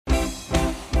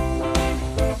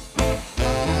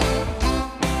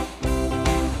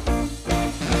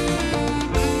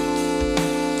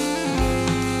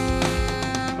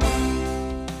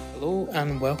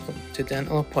welcome to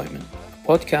Dental Appointment, a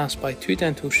podcast by two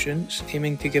dental students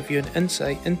aiming to give you an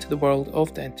insight into the world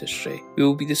of dentistry. We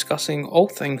will be discussing all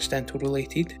things dental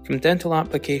related, from dental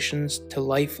applications to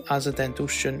life as a dental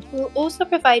student. We'll also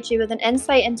provide you with an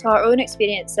insight into our own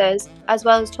experiences, as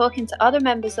well as talking to other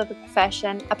members of the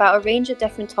profession about a range of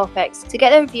different topics to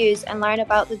get their views and learn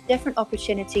about the different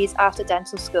opportunities after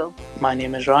dental school. My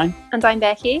name is Ryan. And I'm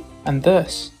Becky. And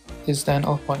this is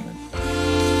Dental Appointment.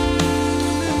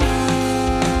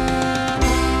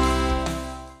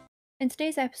 In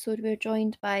today's episode, we're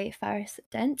joined by Faris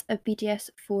Dent, a BDS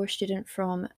 4 student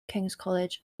from King's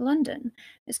College, London.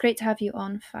 It's great to have you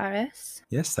on, Faris.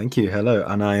 Yes, thank you. Hello,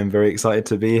 and I am very excited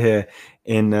to be here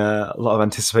in a lot of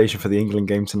anticipation for the England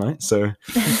game tonight. So,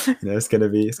 it's going to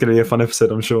be a fun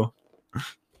episode, I'm sure.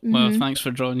 Well, thanks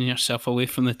for drawing yourself away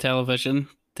from the television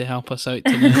to help us out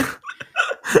tonight.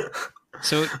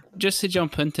 So, just to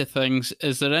jump into things,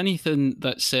 is there anything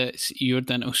that sets your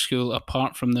dental school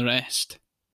apart from the rest?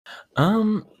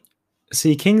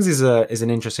 See, King's is an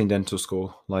interesting dental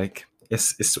school. Like,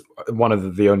 it's one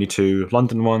of the only two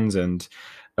London ones, and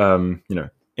in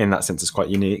that sense, it's quite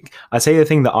unique. I'd say the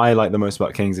thing that I like the most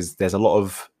about King's is there's a lot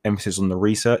of emphasis on the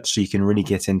research, so you can really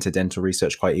get into dental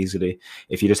research quite easily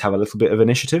if you just have a little bit of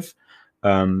initiative.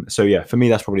 So yeah, for me,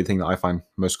 that's probably the thing that I find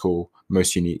most cool,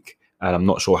 most unique, and I'm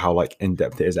not sure how in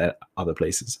depth it is at other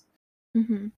places.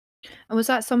 Mm-hmm. And was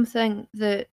that something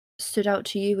that stood out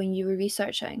to you when you were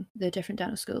researching the different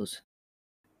dental schools?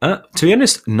 To be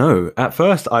honest, no. At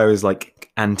first, I was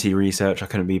anti-research. I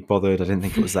couldn't be bothered. I didn't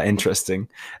think it was that interesting.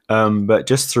 But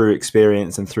just through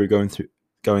experience and through going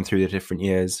through the different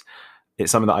years,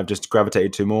 it's something that I've just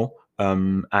gravitated to more.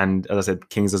 And as I said,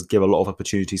 King's does give a lot of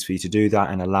opportunities for you to do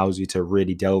that and allows you to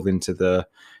really delve into the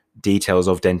details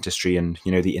of dentistry and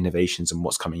the innovations and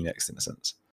what's coming next, in a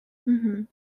sense. Mm-hmm.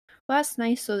 Well, that's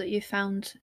nice, so that you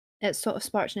found it sort of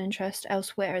sparked an interest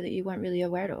elsewhere that you weren't really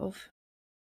aware of.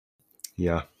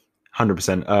 Yeah,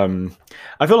 100%.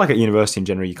 I feel like at university in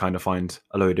general, you kind of find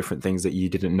a load of different things that you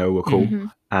didn't know were cool. Mm-hmm.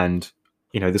 And,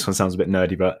 this one sounds a bit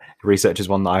nerdy, but research is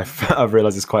one that I've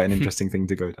realized is quite an interesting thing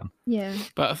to go down. Yeah.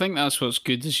 But I think that's what's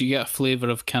good, is you get a flavour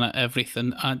of kind of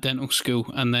everything at dental school,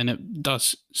 and then it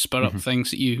does spur up things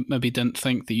that you maybe didn't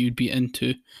think that you'd be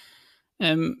into.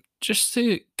 Just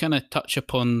to kind of touch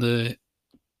upon the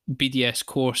BDS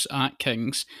course at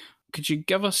King's, could you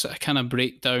give us a kind of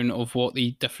breakdown of what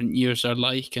the different years are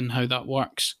like and how that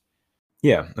works?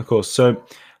 Yeah, of course. So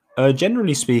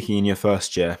generally speaking, in your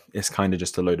first year, it's kind of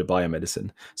just a load of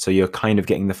biomedicine. So you're kind of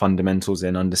getting the fundamentals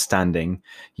in, understanding,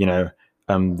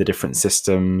 the different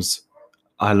systems.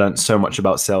 I learned so much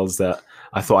about cells that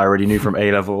I thought I already knew from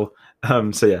A-level.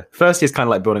 So yeah, first year is kind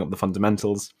of like building up the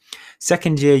fundamentals.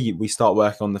 Second year, we start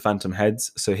working on the phantom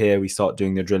heads. So here we start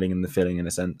doing the drilling and the filling, in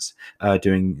a sense,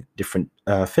 doing different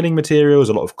filling materials,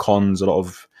 a lot of cons, a lot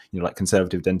of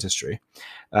conservative dentistry.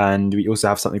 And we also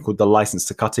have something called the license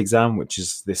to cut exam, which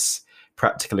is this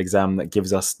practical exam that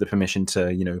gives us the permission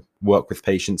to work with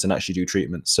patients and actually do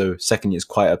treatments. So second year is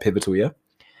quite a pivotal year.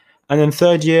 And then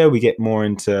third year, we get more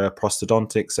into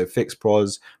prosthodontics, so fixed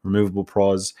pros, removable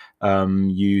pros.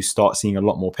 You start seeing a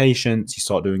lot more patients. You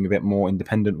start doing a bit more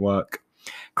independent work.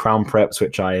 Crown preps,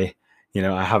 which I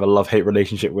have a love-hate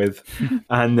relationship with.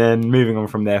 And then moving on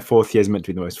from there, fourth year is meant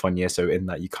to be the most fun year. So in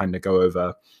that, you kind of go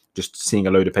over just seeing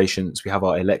a load of patients. We have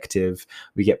our elective.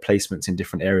 We get placements in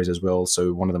different areas as well.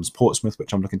 So one of them is Portsmouth,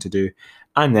 which I'm looking to do.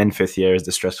 And then fifth year is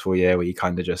the stressful year where you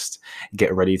kind of just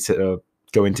get ready to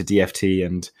go into DFT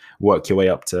and work your way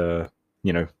up to,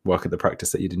 work at the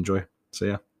practice that you'd enjoy. So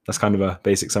yeah, that's kind of a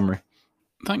basic summary.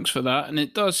 Thanks for that. And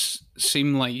it does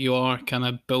seem like you are kind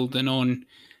of building on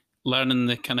learning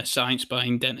the kind of science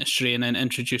behind dentistry and then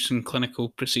introducing clinical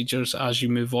procedures as you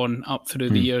move on up through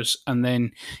the years and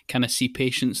then kind of see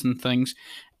patients and things.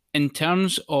 In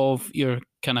terms of your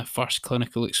kind of first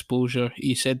clinical exposure,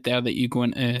 you said there that you go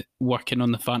into working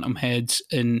on the phantom heads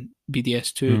in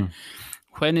BDS2.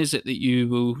 When is it that you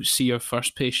will see your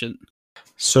first patient?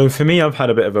 So for me, I've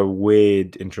had a bit of a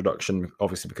weird introduction,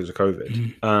 obviously because of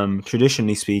COVID.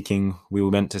 Traditionally speaking, we were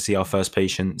meant to see our first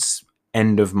patients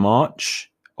end of March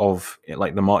of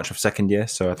the March of second year.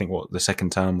 So I think the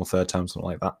second term or third term, something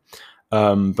like that.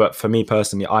 But for me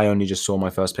personally, I only just saw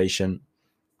my first patient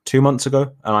 2 months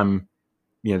ago, and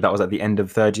that was at the end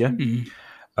of third year.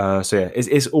 So yeah,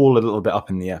 it's all a little bit up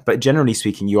in the air. But generally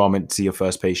speaking, you are meant to see your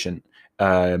first patient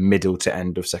middle to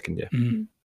end of second year.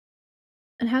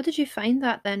 And how did you find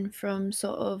that then, from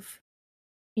sort of,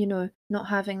 not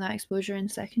having that exposure in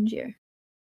second year?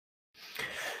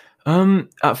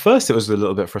 At first it was a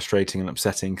little bit frustrating and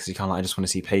upsetting because I just want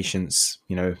to see patients.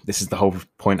 This is the whole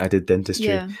point I did dentistry.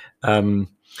 Yeah.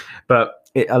 But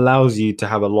it allows you to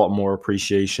have a lot more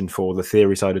appreciation for the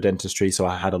theory side of dentistry. So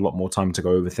I had a lot more time to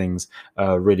go over things,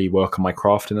 really work on my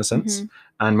craft in a sense.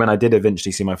 And when I did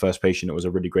eventually see my first patient, it was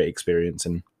a really great experience.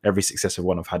 And every successive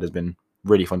one I've had has been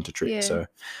really fun to treat. Yeah. So,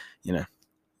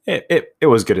 it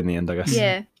was good in the end, I guess.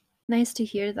 Yeah, nice to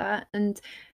hear that. And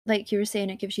like you were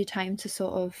saying, it gives you time to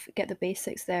sort of get the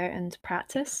basics there and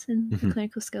practice and the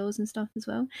clinical skills and stuff as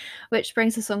well, which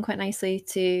brings us on quite nicely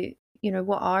to,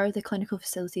 what are the clinical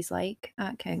facilities like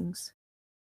at King's?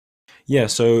 Yeah,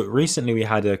 so recently we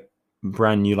had a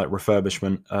brand new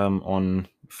refurbishment on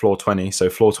floor 20. So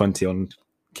floor 20 on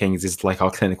King's is like our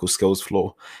clinical skills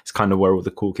floor. It's kind of where all the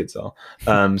cool kids are.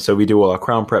 So we do all our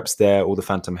crown preps there, all the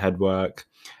phantom head work,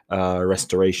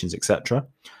 restorations, etc.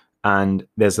 And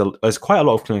there's quite a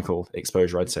lot of clinical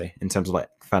exposure, I'd say, in terms of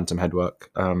phantom head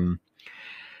work. As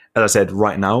I said,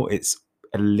 right now it's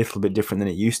a little bit different than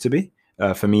it used to be.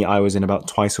 For me, I was in about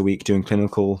twice a week doing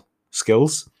clinical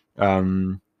skills.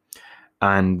 And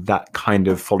that kind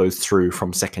of follows through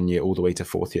from second year all the way to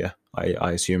fourth year,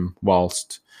 I assume,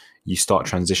 whilst you start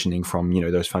transitioning from,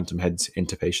 those phantom heads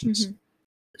into patients.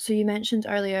 So you mentioned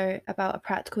earlier about a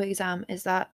practical exam. Is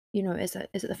that, is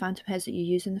it the phantom heads that you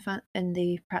use in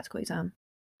the practical exam?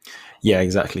 Yeah,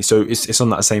 exactly. So it's on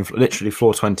that same, literally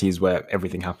floor 20 is where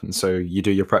everything happens. So you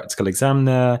do your practical exam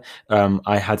there.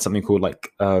 I had something called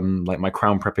like my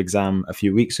crown prep exam a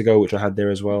few weeks ago, which I had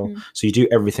there as well. So you do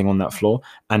everything on that floor,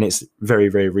 and it's very,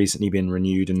 very recently been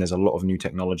renewed, and there's a lot of new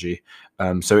technology.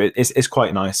 So it's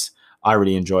quite nice. I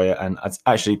really enjoy it, and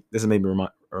actually this has made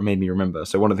me remember.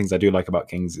 So one of the things I do like about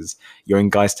King's is you're in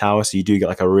Guy's Tower, so you do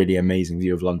get a really amazing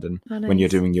view of London when you're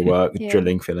doing your work,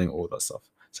 drilling, filling, all that stuff.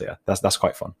 So yeah, that's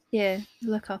quite fun. Yeah,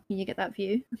 look up and you get that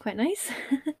view. Quite nice.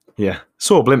 Yeah,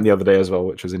 saw a blimp the other day as well,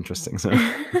 which was interesting. So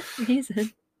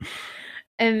amazing.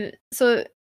 So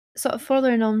sort of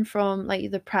following on from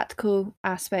the practical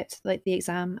aspect, the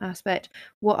exam aspect,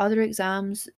 what other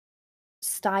exams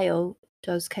style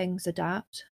does King's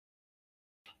adapt?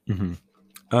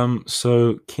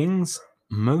 So King's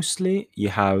mostly you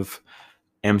have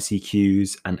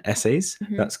MCQs and essays.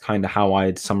 That's kind of how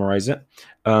I'd summarize it.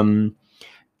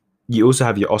 You also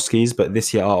have your OSCEs, but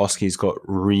this year our OSCEs got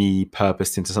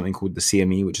repurposed into something called the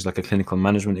CME, which is like a clinical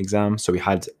management exam. So we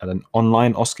had an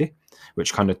online OSCE,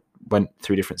 which kind of went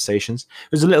through different stations.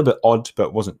 It was a little bit odd,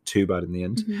 but wasn't too bad in the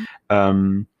end.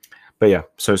 But yeah,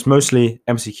 so it's mostly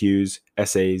MCQs,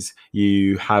 essays.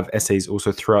 You have essays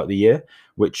also throughout the year,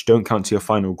 which don't count to your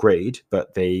final grade,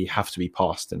 but they have to be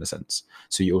passed in a sense.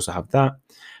 So you also have that.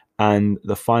 And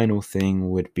the final thing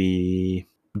would be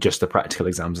just the practical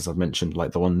exams, as I've mentioned,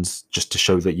 like the ones just to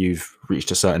show that you've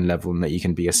reached a certain level and that you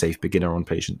can be a safe beginner on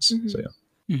patients. So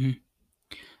yeah.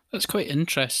 That's quite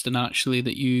interesting, actually,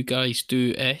 that you guys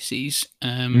do essays,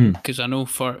 because I know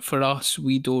for us,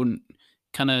 we don't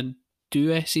kind of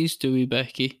do essays, do we,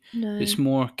 Becky? No. It's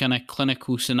more kind of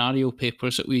clinical scenario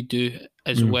papers that we do,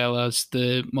 as well as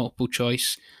the multiple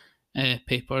choice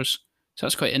papers. So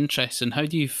that's quite interesting. How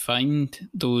do you find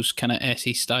those kind of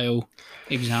essay style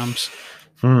exams?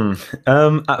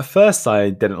 At first,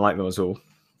 I didn't like them at all.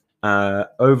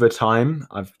 Over time,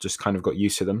 I've just kind of got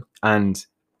used to them. And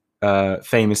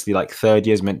famously, third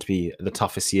year is meant to be the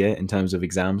toughest year in terms of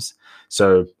exams.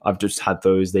 So I've just had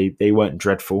those. They weren't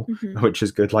dreadful, which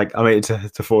is good. I made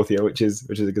it to fourth year, which is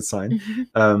a good sign.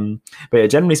 But yeah,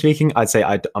 generally speaking, I'd say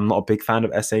I'm not a big fan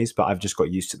of essays, but I've just got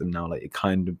used to them now. It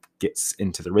kind of gets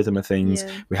into the rhythm of things.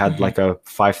 Yeah. We had a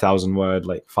 5,000 word,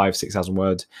 6,000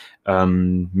 word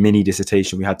mini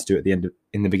dissertation we had to do at the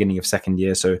in the beginning of second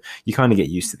year. So you kind of get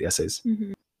used to the essays.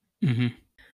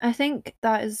 I think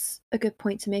that is a good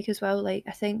point to make as well. I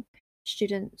think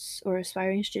students or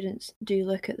aspiring students do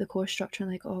look at the course structure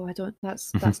and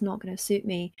that's not going to suit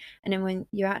me. And then when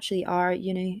you actually are at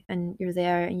uni and you're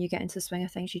there and you get into the swing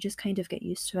of things, you just kind of get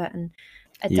used to it and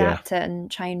adapt it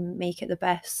and try and make it the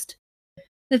best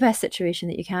situation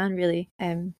that you can, really.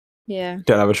 Don't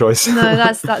have a choice. No,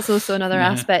 that's also another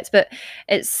aspect. But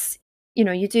it's you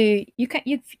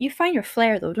find your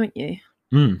flair though, don't you?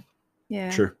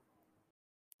 Yeah. True.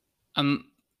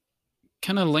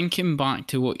 Kind of linking back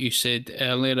to what you said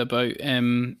earlier about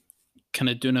kind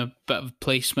of doing a bit of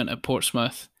placement at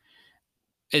Portsmouth,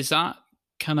 is that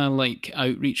kind of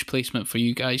outreach placement for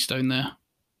you guys down there?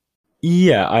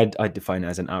 Yeah, I'd define it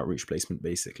as an outreach placement,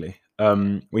 basically.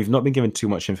 We've not been given too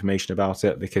much information about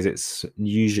it because it's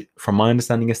usually, from my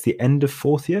understanding, it's the end of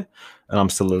fourth year, and I'm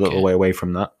still a little way away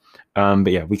from that.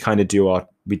 But yeah, we kind of do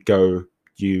we'd go,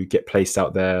 you get placed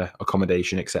out there,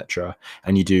 accommodation, etc.,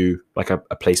 and you do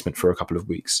a placement for a couple of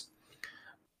weeks.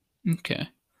 Okay.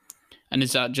 And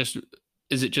is it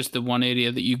just the one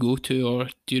area that you go to, or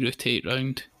do you rotate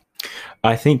around?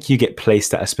 I think you get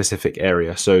placed at a specific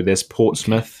area. So there's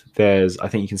Portsmouth. There's, I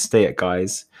think you can stay at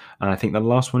Guy's, and I think the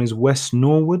last one is West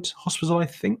Norwood Hospital, I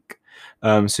think.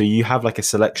 So you have like a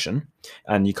selection,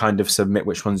 and you kind of submit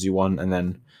which ones you want, and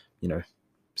then, you know,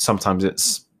 sometimes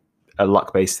it's a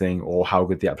luck-based thing or how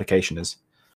good the application is.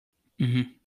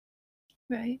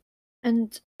 Right.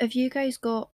 And have you guys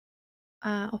got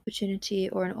an opportunity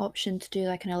or an option to do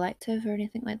like an elective or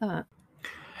anything like that?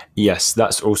 Yes,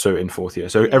 that's also in fourth year.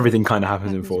 So Yeah, everything kind of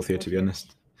happens in happens in fourth year, to fourth be year.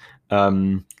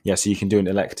 honest. Yeah, so you can do an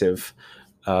elective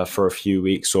for a few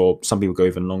weeks, or some people go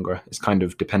even longer. It's kind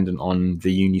of dependent on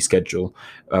the uni schedule.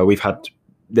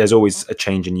 There's always a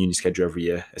change in uni schedule every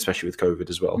year, especially with COVID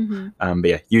as well. But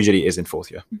yeah, usually it is in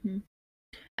fourth year.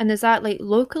 And is that like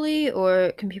locally,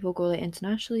 or can people go like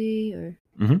internationally, or?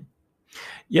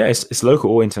 Yeah, it's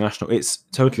local or international. It's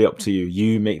totally up to you.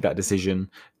 You make that decision.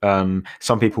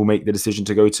 Some people make the decision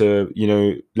to go to, you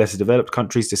know, lesser developed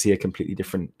countries to see a completely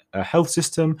different health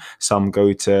system. Some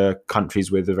go to countries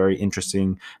with a very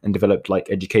interesting and developed like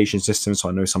education system. So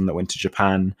I know some that went to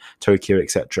Japan, Tokyo,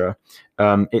 etc.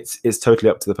 It's totally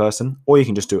up to the person, or you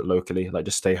can just do it locally, like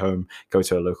just stay home, go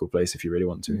to a local place if you really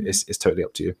want to. It's totally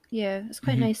up to you. Yeah, it's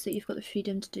quite nice that you've got the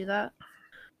freedom to do that.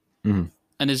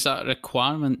 And is that a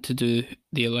requirement to do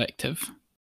the elective?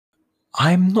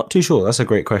 I'm not too sure. That's a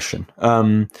great question.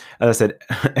 As I said,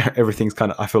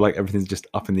 I feel like everything's just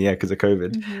up in the air because of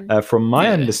COVID. From my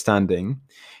understanding,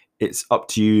 it's up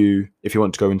to you if you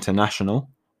want to go international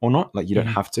or not. Like, you don't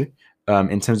have to.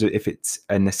 In terms of if it's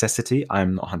a necessity,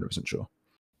 I'm not 100% sure.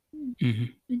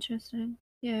 Interesting.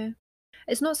 Yeah.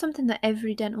 It's not something that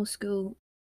every dental school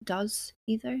does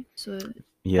either. So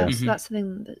Yeah. that's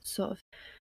something that sort of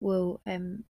will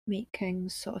make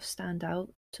Kings sort of stand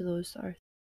out to those that are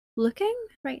looking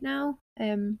right now.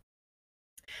 To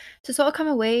sort of come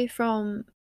away from,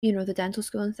 you know, the dental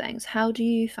school and things, how do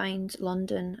you find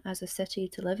London as a city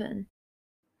to live in?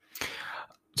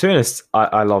 To be honest,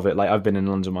 I love it. Like, I've been in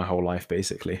London my whole life,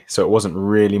 basically. So it wasn't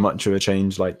really much of a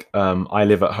change. Like, I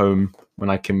live at home when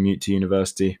I commute to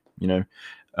university, you know.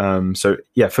 So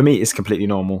yeah, for me, it's completely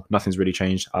normal. Nothing's really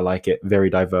changed. I like it. Very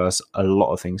diverse. A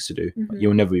lot of things to do.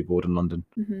 You'll never be bored in London.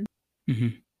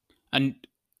 And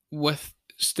with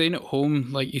staying at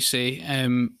home, like you say,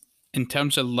 in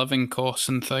terms of living costs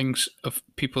and things of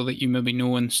people that you maybe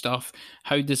know and stuff,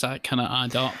 how does that kind of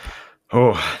add up?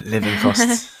 Oh, living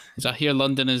costs. Because I hear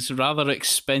London is rather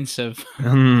expensive.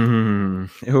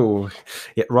 Oh,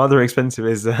 yeah, rather expensive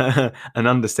is an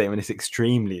understatement. It's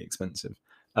extremely expensive.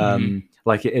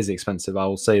 Like, it is expensive, I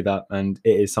will say that, and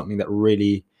it is something that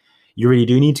you really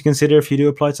do need to consider if you do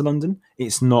apply to London.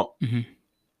 It's not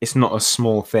a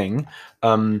small thing.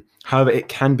 However, it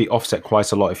can be offset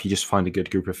quite a lot if you just find a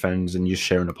good group of friends and you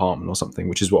share an apartment or something,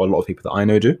 which is what a lot of people that I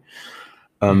know do.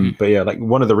 But yeah, like,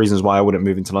 one of the reasons why I wouldn't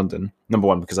move into London, number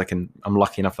one, because I'm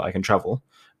lucky enough that I can travel.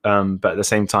 But at the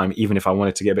same time, even if I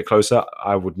wanted to get a bit closer,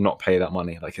 I would not pay that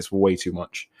money. Like, it's way too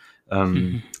much.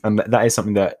 And that is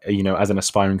something that, you know, as an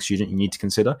aspiring student, you need to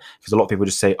consider, because a lot of people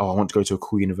just say, oh, I want to go to a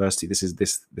cool university. This is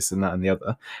this and that and the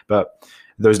other. But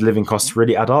those living costs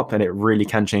really add up, and it really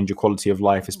can change your quality of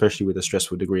life, especially with a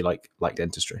stressful degree like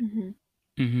dentistry.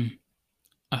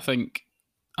 I think,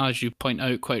 as you point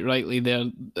out quite rightly, there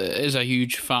is a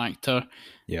huge factor.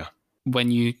 Yeah.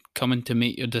 When you come in to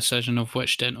make your decision of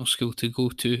which dental school to go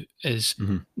to, is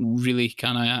really,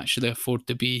 can I actually afford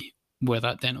to be where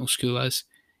that dental school is?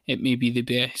 It may be the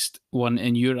best one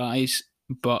in your eyes,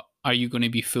 but are you going to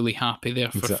be fully happy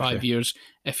there for 5 years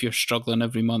if you're struggling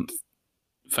every month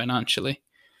financially?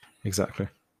 Exactly.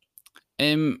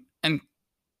 And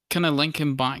kind of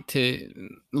linking back to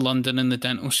London and the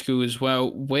dental school as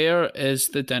well, where is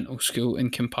the dental school in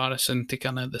comparison to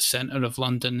kind of the centre of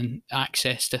London and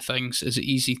access to things? Is it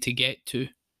easy to get to?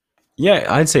 Yeah,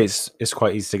 I'd say it's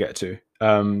quite easy to get to.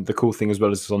 The cool thing as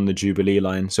well is it's on the Jubilee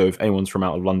line. So if anyone's from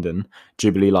out of London,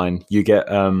 Jubilee line, you get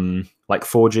like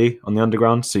 4G on the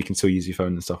underground, so you can still use your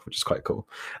phone and stuff, which is quite cool.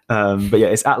 But yeah,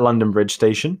 it's at London Bridge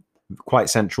Station. Quite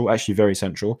central, actually very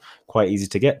central, quite easy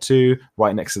to get to,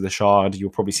 right next to the Shard. You'll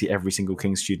probably see every single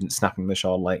King's student snapping the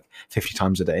Shard like 50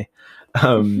 times a day.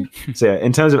 So yeah,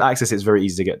 in terms of access, it's very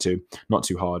easy to get to, not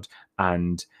too hard,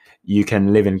 and you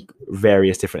can live in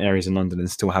various different areas in London and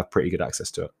still have pretty good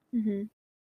access to it.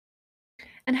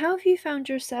 And how have you found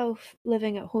yourself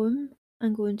living at home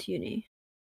and going to uni?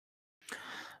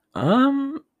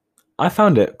 I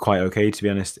found it quite okay, to be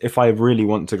honest. If I really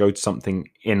want to go to something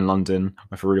in London,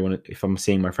 if I'm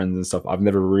seeing my friends and stuff, I've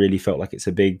never really felt like it's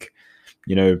a big,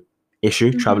 you know,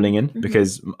 issue Mhm, traveling in, mhm.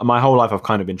 because my whole life I've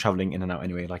kind of been traveling in and out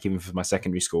anyway. Like even for my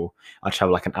secondary school, I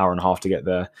travel like an hour and a half to get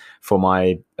there. For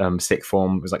my sixth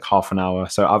form, it was like half an hour.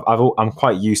 So I'm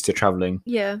quite used to traveling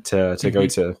Yeah. to go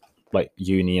to like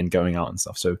uni and going out and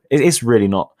stuff. So it's really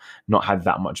not had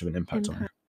that much of an impact on me.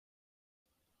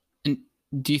 And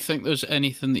do you think there's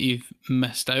anything that you've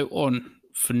missed out on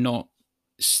for not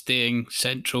staying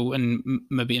central and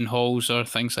maybe in halls or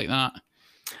things like that?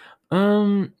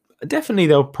 Definitely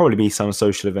there'll probably be some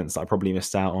social events that I probably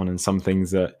missed out on, and some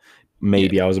things that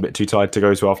maybe I was a bit too tired to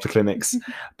go to after clinics.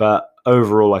 But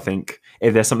overall, I think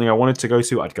if there's something I wanted to go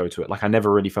to, I'd go to it. Like I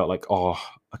never really felt like, oh,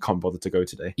 I can't bother to go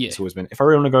today. Yeah. It's always been, if I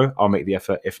really want to go, I'll make the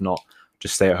effort. If not,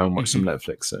 just stay at home, watch some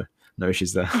Netflix. So no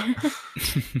issues there.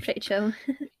 Pretty chill.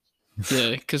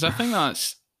 Yeah, because I think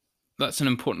that's an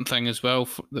important thing as well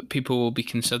that people will be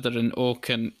considering. Oh,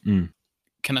 can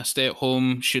I stay at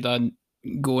home? Should I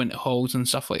go into halls and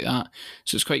stuff like that?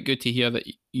 So it's quite good to hear that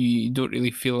you don't really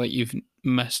feel like you've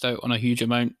missed out on a huge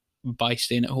amount by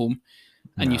staying at home,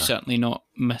 and you certainly not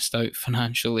missed out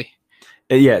financially.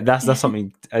 Yeah, that's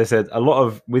something, as I said, a lot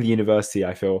of with university,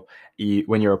 I feel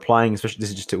when you're applying, especially this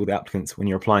is just to all the applicants, when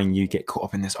you're applying, you get caught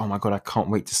up in this, oh my God, I can't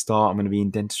wait to start. I'm going to be in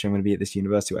dentistry. I'm going to be at this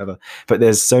university, whatever. But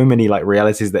there's so many like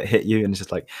realities that hit you, and it's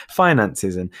just like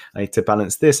finances, and I need to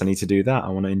balance this. I need to do that. I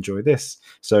want to enjoy this.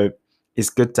 So it's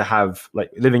good to have,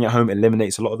 like, living at home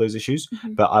eliminates a lot of those issues.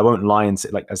 But I won't lie and say,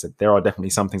 like I said, there are definitely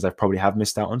some things I probably have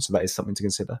missed out on. So that is something to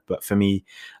consider. But for me,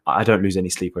 I don't lose any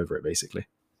sleep over it, basically.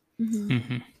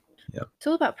 Yeah. It's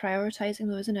all about prioritizing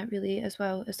though, isn't it, really, as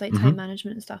well? It's like time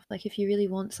management and stuff. Like if you really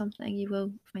want something, you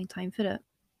will find time for it.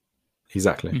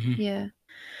 Exactly. Yeah.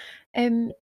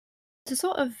 To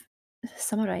sort of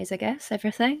summarize, I guess,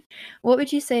 everything, what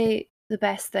would you say the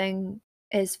best thing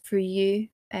is for you,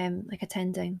 like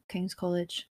attending King's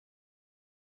College?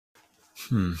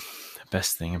 The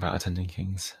best thing about attending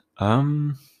King's.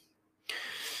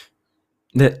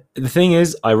 The thing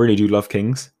is, I really do love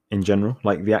King's in general,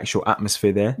 like the actual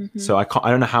atmosphere there. So I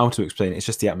don't know how to explain it. It's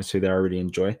just the atmosphere there I really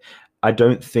enjoy. I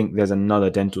don't think there's another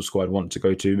dental school I'd want to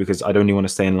go to, because I'd only want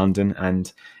to stay in London,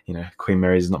 and Queen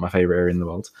Mary's is not my favorite area in the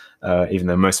world, even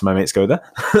though most of my mates go there.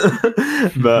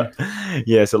 But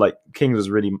yeah, so like King's was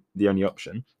really the only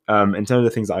option. In terms of the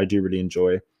things that I do really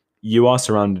enjoy, you are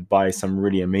surrounded by some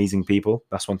really amazing people.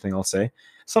 That's one thing I'll say.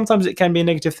 Sometimes it can be a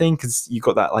negative thing because you've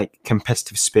got that like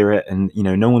competitive spirit, and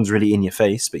no one's really in your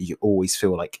face, but you always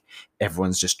feel like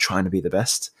everyone's just trying to be the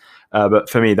best. But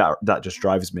for me, that just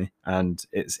drives me, and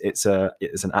it's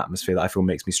an atmosphere that I feel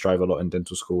makes me strive a lot in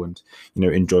dental school, and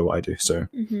enjoy what I do. So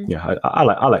yeah, I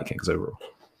like King's overall.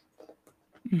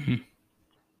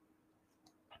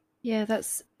 Yeah,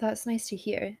 that's nice to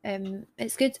hear.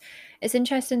 It's good. It's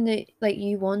interesting that like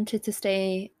you wanted to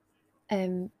stay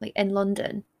like in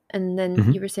London, and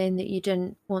then you were saying that you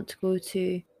didn't want to go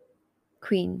to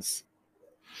Queen's.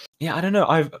 Yeah, I don't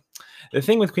know. The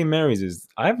thing with Queen Mary's is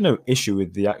I have no issue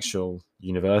with the actual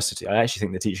university. I actually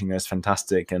think the teaching there is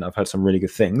fantastic, and I've heard some really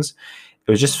good things.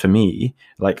 It was just for me,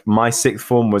 like my sixth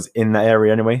form was in that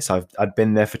area anyway, so I'd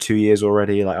been there for 2 years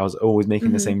already. Like I was always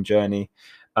making the same journey.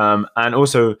 And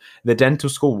also the dental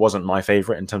school wasn't my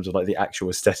favorite in terms of like the actual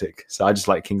aesthetic. So I just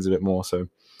like King's a bit more. So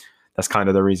that's kind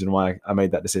of the reason why I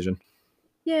made that decision.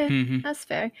 Yeah, that's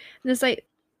fair. And there's like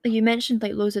you mentioned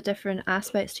like loads of different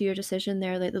aspects to your decision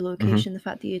there, like the location, the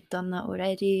fact that you'd done that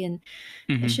already, and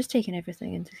it's just taking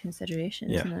everything into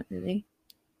consideration, isn't it, really?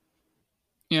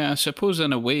 Yeah, I suppose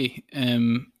in a way,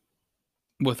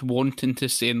 with wanting to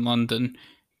stay in London,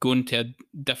 going to a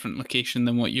different location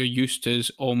than what you're used to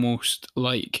is almost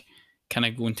like kind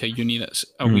of going to a uni that's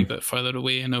a wee bit further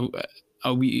away and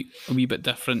a wee bit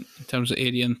different in terms of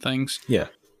area and things. Yeah.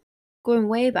 Going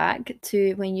way back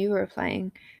to when you were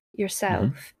applying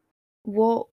yourself,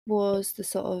 what was the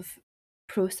sort of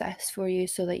process for you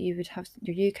so that you would have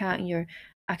your UCAT and your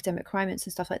academic requirements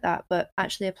and stuff like that, but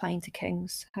actually applying to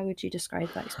King's? How would you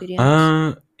describe that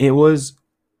experience? It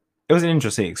was an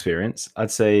interesting experience.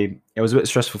 I'd say it was a bit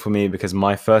stressful for me because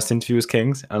my first interview was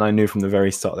King's, and I knew from the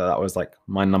very start that was like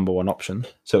my number one option.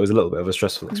 So it was a little bit of a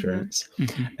stressful experience.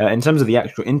 In terms of the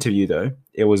actual interview, though,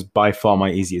 it was by far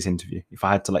my easiest interview. If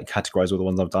I had to like categorize all the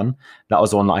ones I've done, that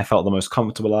was the one that I felt the most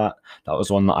comfortable at. That was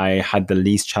one that I had the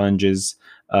least challenges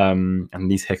and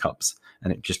least hiccups,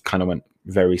 and it just kind of went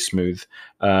very smooth.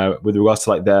 With regards to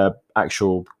like the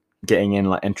actual getting in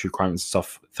like entry requirements and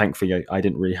stuff, thankfully I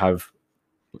didn't really have.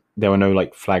 There were no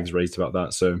like flags raised about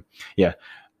that. So yeah,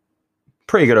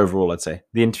 pretty good overall, I'd say.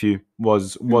 The interview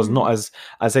was not as,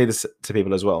 I say this to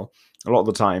people as well. A lot of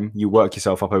the time you work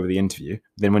yourself up over the interview.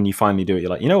 Then when you finally do it, you're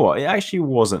like, you know what? It actually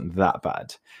wasn't that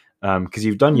bad. because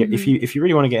you've done if you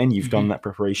really want to get in, you've done that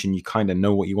preparation. You kind of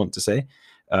know what you want to say.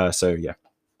 So yeah,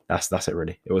 that's it.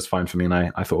 Really, it was fine for me, and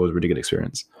I thought it was a really good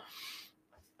experience.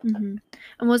 And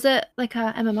was it like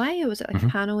a MMI or was it like a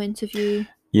panel interview?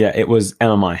 Yeah, it was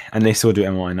MMI, and they still do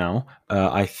MMI now.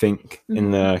 I think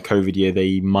in the COVID year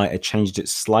they might have changed it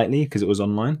slightly because it was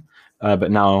online,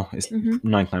 but now it's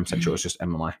 99% sure it's just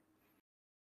MMI.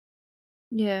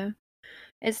 Yeah,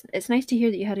 it's nice to hear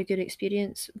that you had a good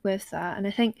experience with that, and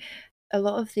I think a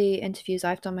lot of the interviews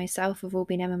I've done myself have all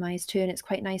been MMIs too, and it's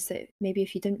quite nice that maybe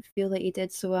if you didn't feel like you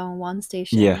did so well on one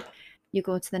station, you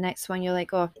go to the next one, you're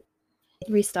like, oh,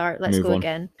 restart, let's go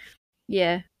again.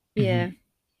 Yeah.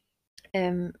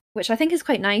 Which I think is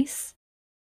quite nice.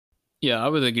 Yeah, I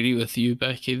would agree with you,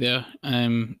 Becky, there.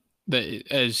 That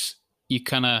is, you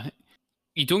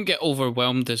don't get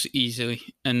overwhelmed as easily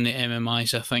in the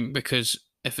MMIs, I think, because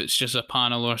if it's just a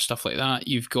panel or stuff like that,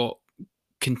 you've got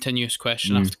continuous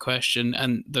question after question,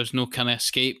 and there's no kind of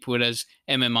escape. Whereas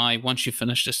MMI, once you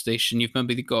finish the station, you've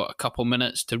maybe got a couple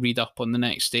minutes to read up on the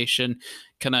next station,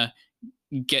 kind of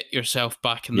get yourself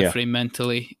back in the frame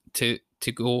mentally to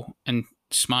go and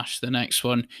smash the next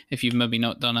one if you've maybe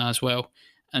not done as well.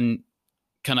 And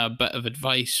kind of a bit of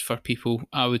advice for people,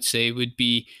 I would say, would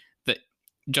be that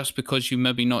just because you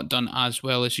maybe not done as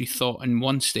well as you thought in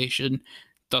one station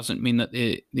doesn't mean that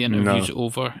the interview's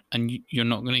over and you're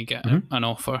not going to get an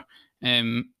offer.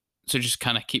 So just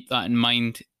kind of keep that in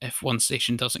mind. If one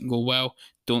station doesn't go well,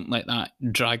 don't let that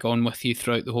drag on with you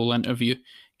throughout the whole interview.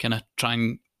 Kind of try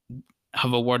and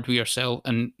have a word with yourself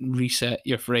and reset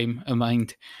your frame of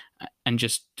mind and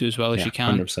just do as well as you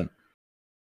can. 100%.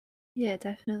 Yeah,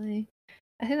 definitely.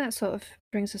 I think that sort of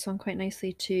brings us on quite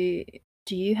nicely to,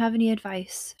 do you have any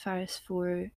advice, Faris,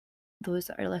 for those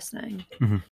that are listening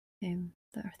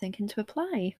that are thinking to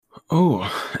apply? Oh,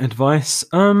 advice.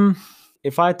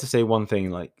 If I had to say one thing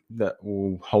like that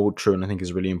will hold true and I think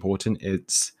is really important,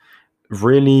 it's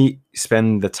really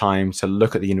spend the time to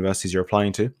look at the universities you're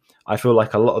applying to. I feel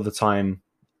like a lot of the time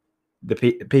the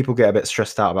people get a bit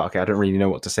stressed out about, okay, I don't really know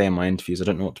what to say in my interviews. I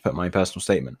don't know what to put in my personal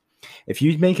statement. If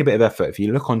you make a bit of effort, if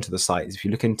you look onto the sites, if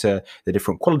you look into the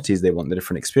different qualities they want, the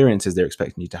different experiences they're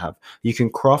expecting you to have, you can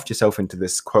craft yourself into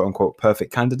this quote unquote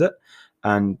perfect candidate.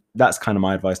 And that's kind of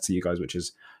my advice to you guys, which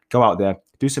is go out there,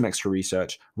 do some extra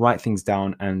research, write things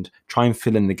down, and try and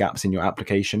fill in the gaps in your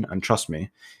application. And trust me,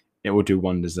 it will do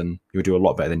wonders, and you'll do a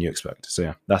lot better than you expect. So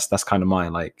yeah, that's kind of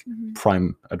my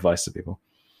prime advice to people.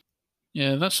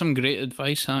 Yeah, that's some great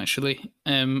advice, actually.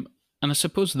 And I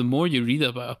suppose the more you read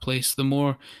about a place, the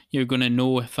more you're going to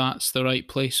know if that's the right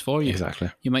place for you. Exactly.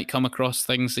 You might come across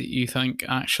things that you think,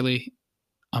 actually,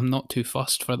 I'm not too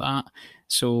fussed for that,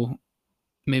 so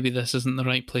maybe this isn't the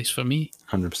right place for me.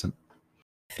 100%.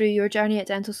 Through your journey at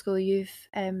dental school, you've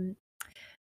done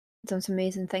some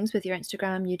amazing things with your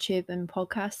Instagram, YouTube, and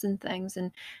podcasts and things.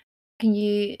 And can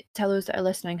you tell those that are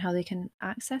listening how they can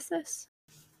access this?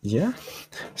 Yeah.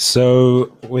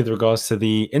 So with regards to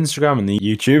the Instagram and the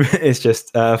YouTube, it's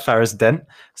just Faris Dent.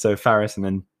 So Faris and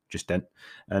then just Dent.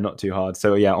 Not too hard.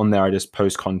 So yeah, on there I just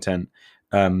post content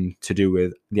to do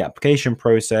with the application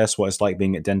process, what it's like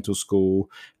being at dental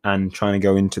school, and trying to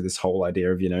go into this whole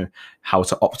idea of, how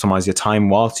to optimize your time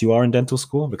whilst you are in dental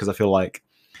school, because I feel like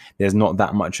there's not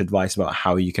that much advice about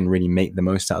how you can really make the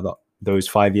most out of those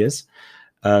 5 years.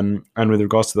 And with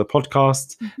regards to the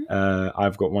podcast,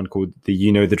 I've got one called the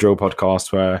You Know the Drill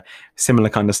podcast, where similar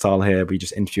kind of style here, we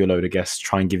just interview a load of guests,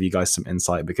 try and give you guys some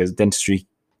insight, because dentistry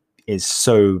is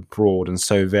so broad and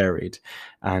so varied.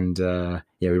 And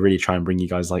we really try and bring you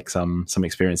guys some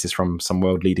experiences from some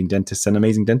world-leading dentists and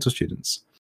amazing dental students.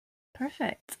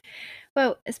 Perfect.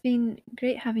 Well, it's been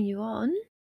great having you on.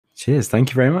 Cheers.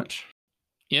 Thank you very much.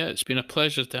 Yeah, it's been a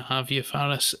pleasure to have you,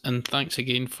 Faris, and thanks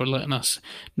again for letting us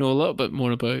know a little bit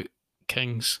more about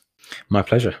King's. My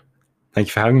pleasure. Thank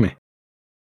you for having me.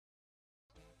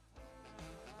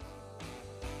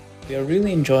 We are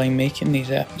really enjoying making these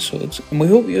episodes, and we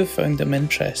hope you have found them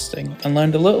interesting and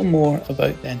learned a little more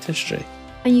about dentistry.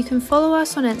 And you can follow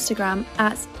us on Instagram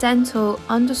at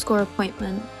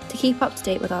dental_appointment to keep up to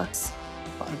date with us.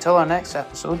 But until our next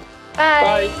episode,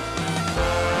 bye! Bye.